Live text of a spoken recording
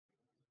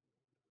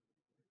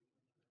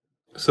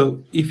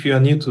So if you are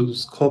new to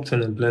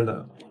sculpting in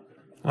Blender,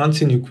 one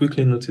thing you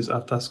quickly notice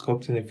after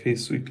sculpting a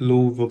face with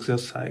low voxel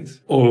size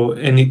or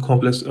any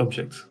complex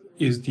object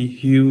is the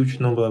huge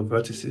number of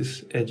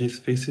vertices, edges,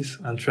 faces,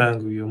 and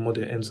triangle your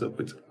model ends up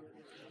with.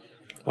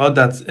 While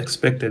that's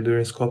expected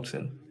during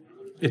sculpting,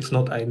 it's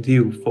not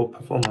ideal for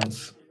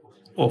performance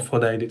or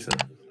further editing.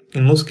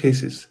 In most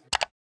cases,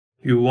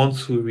 you want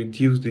to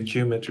reduce the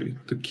geometry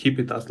to keep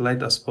it as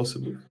light as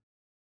possible.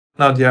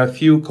 Now, there are a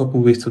few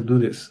couple ways to do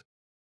this.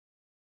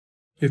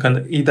 You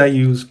can either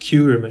use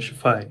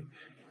QRemeshify,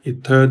 a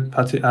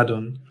third-party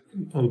add-on,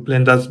 or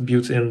Blender's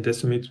built-in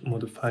Decimate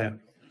modifier.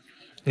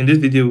 In this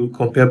video, we'll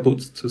compare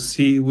both to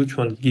see which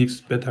one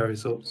gives better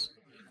results.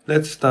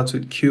 Let's start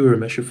with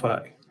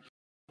QRemeshify.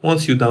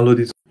 Once you download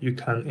it, you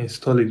can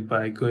install it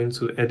by going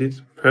to Edit,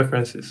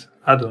 Preferences,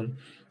 Add-on,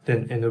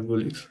 then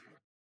enable it.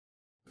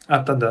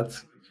 After that,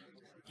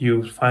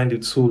 you'll find the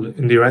tool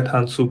in the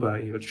right-hand toolbar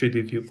in your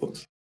 3D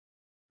viewport.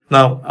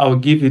 Now, I'll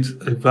give it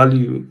a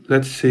value,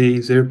 let's say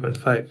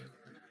 0.5,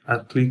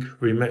 and click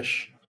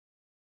Remesh.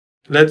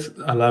 Let's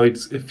allow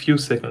it a few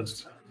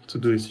seconds to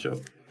do its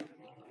job.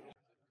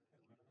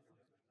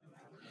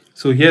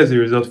 So here's the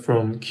result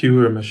from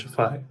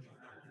QRemeshify.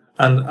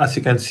 And as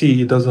you can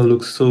see, it doesn't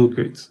look so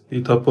great.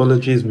 The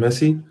topology is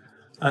messy,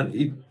 and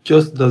it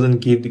just doesn't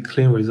give the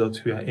clean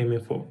result we are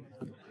aiming for.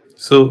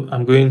 So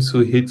I'm going to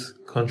hit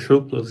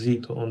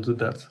Ctrl+Z to undo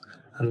that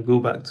and go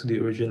back to the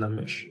original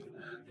mesh.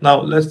 Now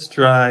let's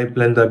try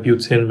Blender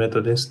built-in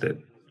method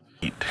instead.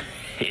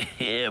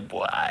 Yeah,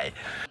 boy.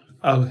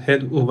 I'll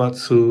head over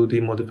to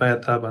the modifier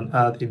tab and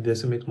add a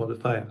decimate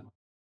modifier.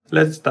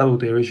 Let's start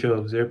with a ratio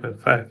of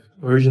 0.5.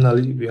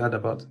 Originally, we had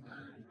about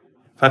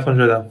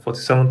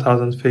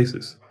 547,000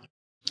 faces,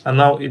 and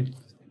now it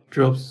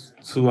drops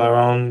to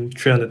around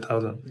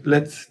 300,000.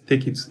 Let's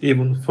take it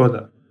even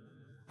further.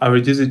 I'll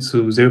reduce it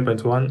to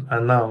 0.1,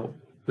 and now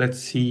let's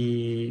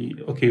see,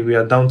 okay, we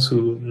are down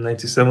to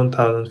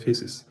 97,000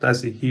 faces.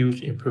 That's a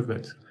huge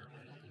improvement.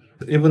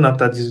 Even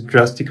after this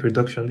drastic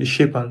reduction, the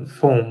shape and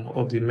form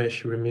of the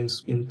mesh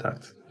remains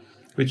intact,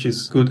 which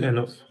is good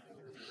enough.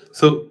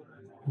 So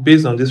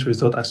based on this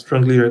result, I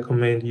strongly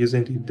recommend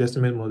using the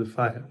Decimate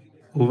modifier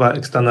over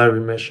external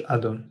remesh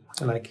add-on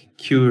like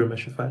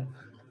QRemeshify,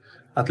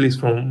 at least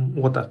from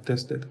what I've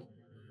tested.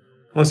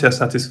 Once you're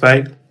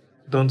satisfied,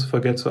 don't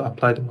forget to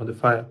apply the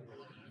modifier.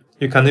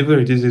 You can even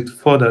reduce it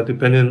further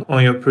depending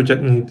on your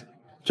project need.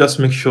 Just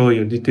make sure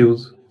your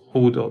details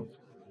hold up.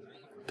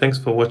 Thanks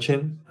for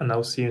watching, and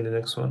I'll see you in the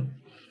next one.